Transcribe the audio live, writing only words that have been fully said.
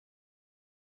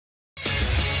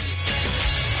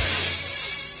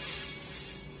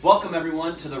Welcome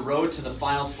everyone to the Road to the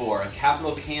Final Four, a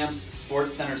Capital Camps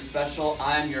Sports Center special.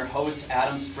 I'm your host,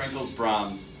 Adam Sprinkles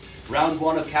Brahms. Round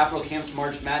 1 of Capital Camps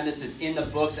March Madness is in the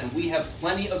books, and we have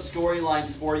plenty of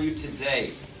storylines for you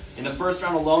today. In the first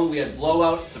round alone, we had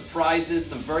blowouts, surprises,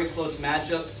 some very close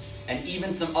matchups, and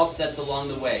even some upsets along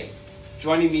the way.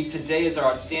 Joining me today is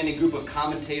our outstanding group of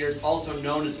commentators, also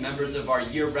known as members of our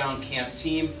year-round camp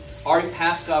team. Ari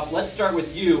Paskoff, let's start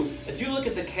with you. As you look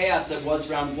at the chaos that was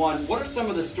round 1, what are some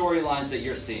of the storylines that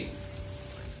you're seeing?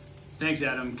 Thanks,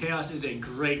 Adam. Chaos is a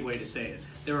great way to say it.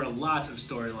 There are lots of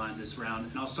storylines this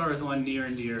round, and I'll start with one near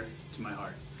and dear to my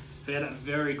heart. We had a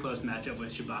very close matchup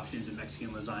with Shaboptions and Mexican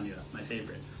lasagna, my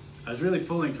favorite. I was really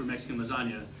pulling for Mexican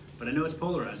lasagna, but I know it's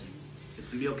polarizing. It's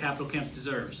the meal Capital Camps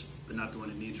deserves, but not the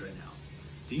one it needs right now.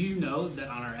 Do you know that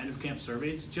on our end of camp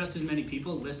surveys, just as many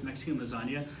people list Mexican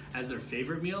lasagna as their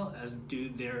favorite meal as do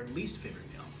their least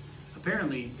favorite meal?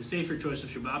 Apparently, the safer choice of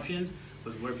Shaboptions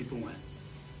was where people went.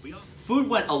 Food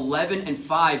went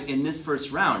 11-5 in this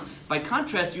first round. By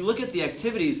contrast, you look at the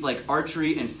activities like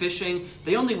archery and fishing,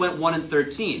 they only went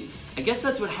 1-13. I guess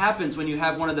that's what happens when you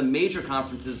have one of the major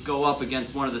conferences go up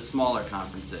against one of the smaller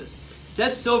conferences.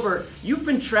 Deb Silver, you've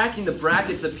been tracking the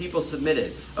brackets that people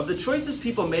submitted. Of the choices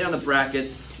people made on the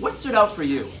brackets, what stood out for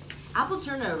you? Apple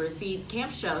Turnovers beat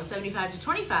Camp Show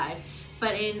 75-25,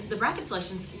 but in the bracket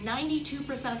selections,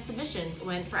 92% of submissions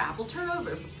went for Apple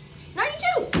Turnover.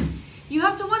 92! You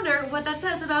have to wonder what that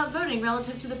says about voting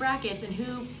relative to the brackets and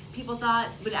who people thought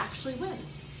would actually win.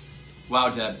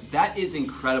 Wow, Deb, that is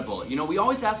incredible. You know, we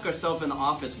always ask ourselves in the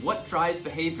office, what drives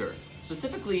behavior?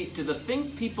 Specifically, do the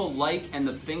things people like and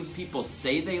the things people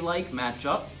say they like match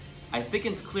up? I think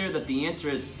it's clear that the answer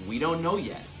is we don't know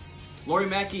yet. Lori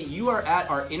Mackey, you are at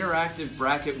our interactive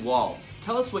bracket wall.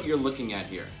 Tell us what you're looking at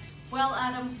here. Well,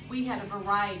 Adam, we had a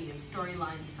variety of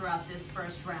storylines throughout this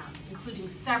first round, including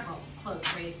several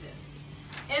close races.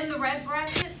 In the red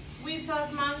bracket, we saw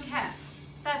Zaman Kef.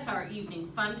 That's our evening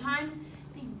fun time.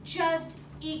 They just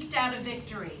eked out a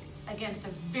victory against a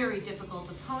very difficult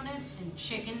opponent in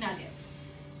Chicken Nuggets.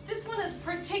 This one is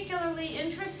particularly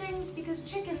interesting because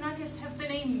Chicken Nuggets have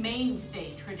been a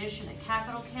mainstay tradition at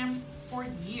Capital Camps for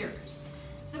years.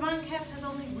 Zaman Kef has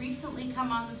only recently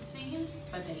come on the scene,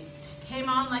 but they came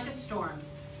on like a storm.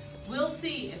 We'll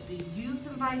see if the youth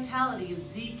and vitality of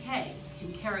ZK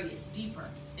can carry it deeper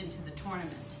into the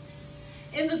tournament.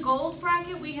 In the gold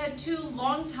bracket, we had two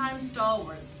longtime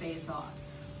stalwarts face off.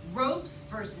 Ropes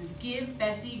versus Give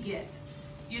Bessie Give.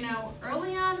 You know,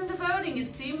 early on in the voting, it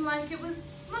seemed like it was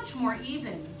much more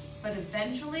even, but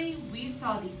eventually we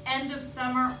saw the end of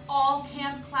summer all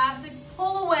camp classic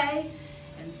pull away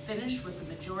and finish with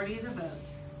the majority of the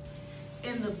votes.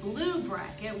 In the blue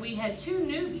bracket, we had two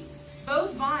newbies,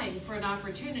 both vying for an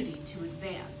opportunity to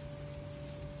advance.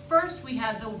 First, we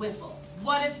had the Wiffle,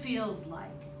 What It Feels Like.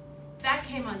 That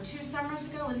came on 2 summers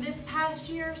ago, and this past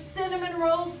year, Cinnamon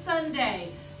Roll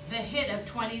Sunday, the hit of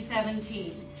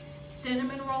 2017.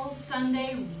 Cinnamon Roll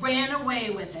Sunday ran away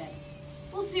with it.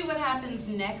 We'll see what happens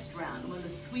next round when the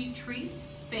sweet treat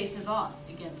faces off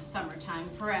against Summertime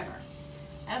Forever.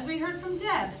 As we heard from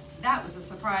Deb, that was a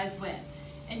surprise win.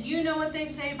 And you know what they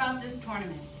say about this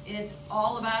tournament. It's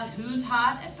all about who's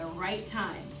hot at the right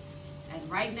time. And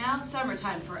right now,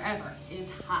 Summertime Forever is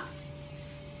hot.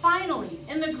 Finally,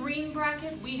 in the green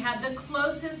bracket, we had the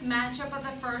closest matchup of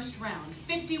the first round,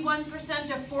 51%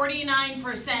 to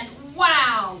 49%.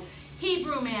 Wow!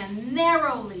 Hebrew Man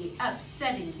narrowly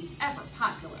upsetting the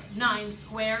ever-popular 9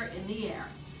 Square in the air.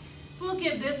 We'll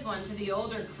give this one to the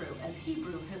older crew, as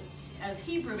Hebrew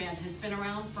Man has been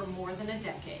around for more than a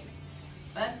decade.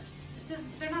 But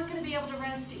they're not going to be able to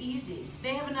rest easy.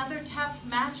 They have another tough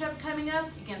matchup coming up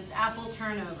against Apple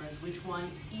Turnovers, which won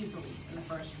easily in the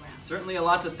first round. Certainly a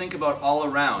lot to think about all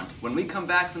around. When we come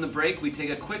back from the break, we take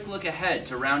a quick look ahead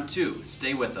to round 2.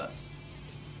 Stay with us.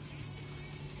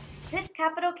 This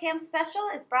Capital Camp special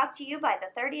is brought to you by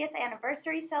the 30th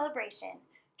anniversary celebration.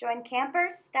 Join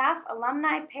campers, staff,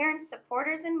 alumni, parents,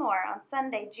 supporters, and more on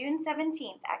Sunday, June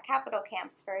 17th at Capital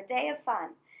Camps for a day of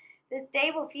fun. This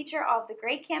day will feature all of the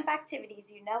great camp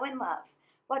activities you know and love.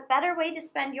 What better way to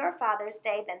spend your Father's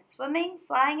Day than swimming,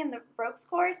 flying in the ropes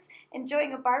course,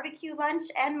 enjoying a barbecue lunch,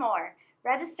 and more?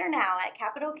 Register now at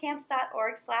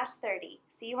capitalcamps.org/30.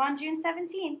 See you on June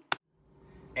 17th.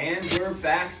 And we're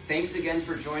back. Thanks again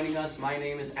for joining us. My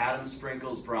name is Adam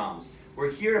Sprinkles Brahms.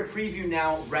 We're here to preview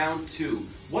now round 2.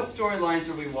 What storylines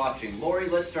are we watching? Lori,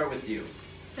 let's start with you.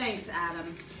 Thanks,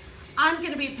 Adam. I'm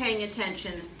going to be paying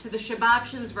attention to the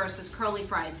Shaboptions versus Curly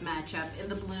Fries matchup in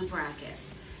the blue bracket.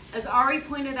 As Ari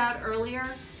pointed out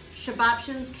earlier,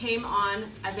 Shaboptions came on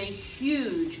as a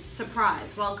huge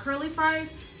surprise, while Curly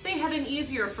Fries, they had an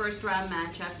easier first round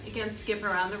matchup against Skip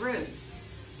Around the Room.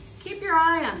 Keep your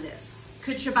eye on this.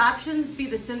 Could Shaboptions be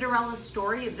the Cinderella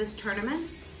story of this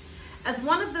tournament? As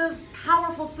one of those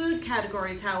powerful food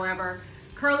categories, however,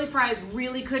 Curly Fries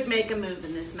really could make a move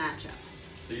in this matchup.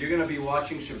 So you're going to be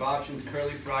watching Shaboptions,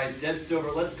 Curly Fries. Deb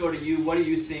Silver, let's go to you. What are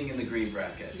you seeing in the green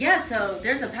bracket? Yeah, so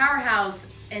there's a powerhouse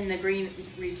in the green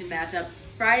region matchup.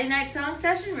 Friday Night Song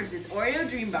Session versus Oreo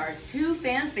Dream Bars, two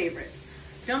fan favorites.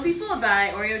 Don't be fooled by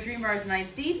Oreo Dream Bars'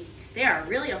 9th seed. They are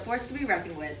really a force to be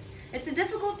reckoned with. It's a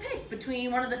difficult pick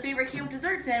between one of the favorite camp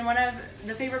desserts and one of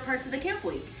the favorite parts of the camp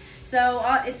week. So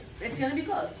it's going to be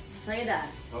close, I'll tell you that.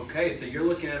 Okay, so you're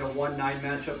looking at a 1-9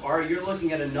 matchup. Ari, you're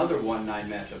looking at another 1-9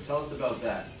 matchup. Tell us about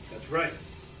that. That's right.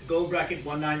 The gold bracket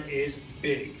 1-9 is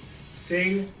big.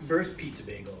 Sing versus Pizza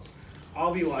Bagels. All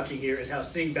I'll be watching here is how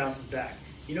Sing bounces back.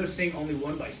 You know Sing only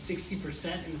won by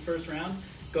 60% in the first round.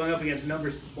 Going up against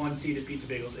number 1 seeded Pizza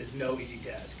Bagels is no easy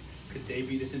task. Could they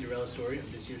be the Cinderella story of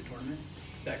this year's tournament?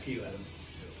 Back to you, Adam.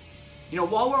 You know,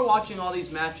 while we're watching all these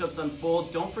matchups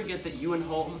unfold, don't forget that you and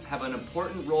home have an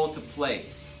important role to play.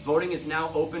 Voting is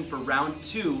now open for round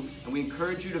 2, and we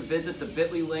encourage you to visit the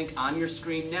bit.ly link on your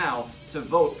screen now to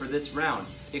vote for this round.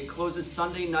 It closes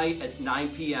Sunday night at 9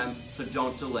 p.m., so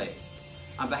don't delay.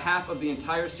 On behalf of the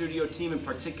entire studio team, and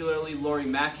particularly Lori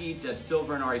Mackey, Deb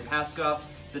Silver, and Ari Paskoff,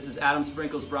 this is Adam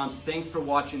Sprinkles Brahms. Thanks for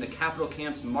watching the Capital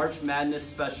Camps March Madness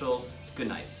special. Good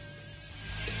night.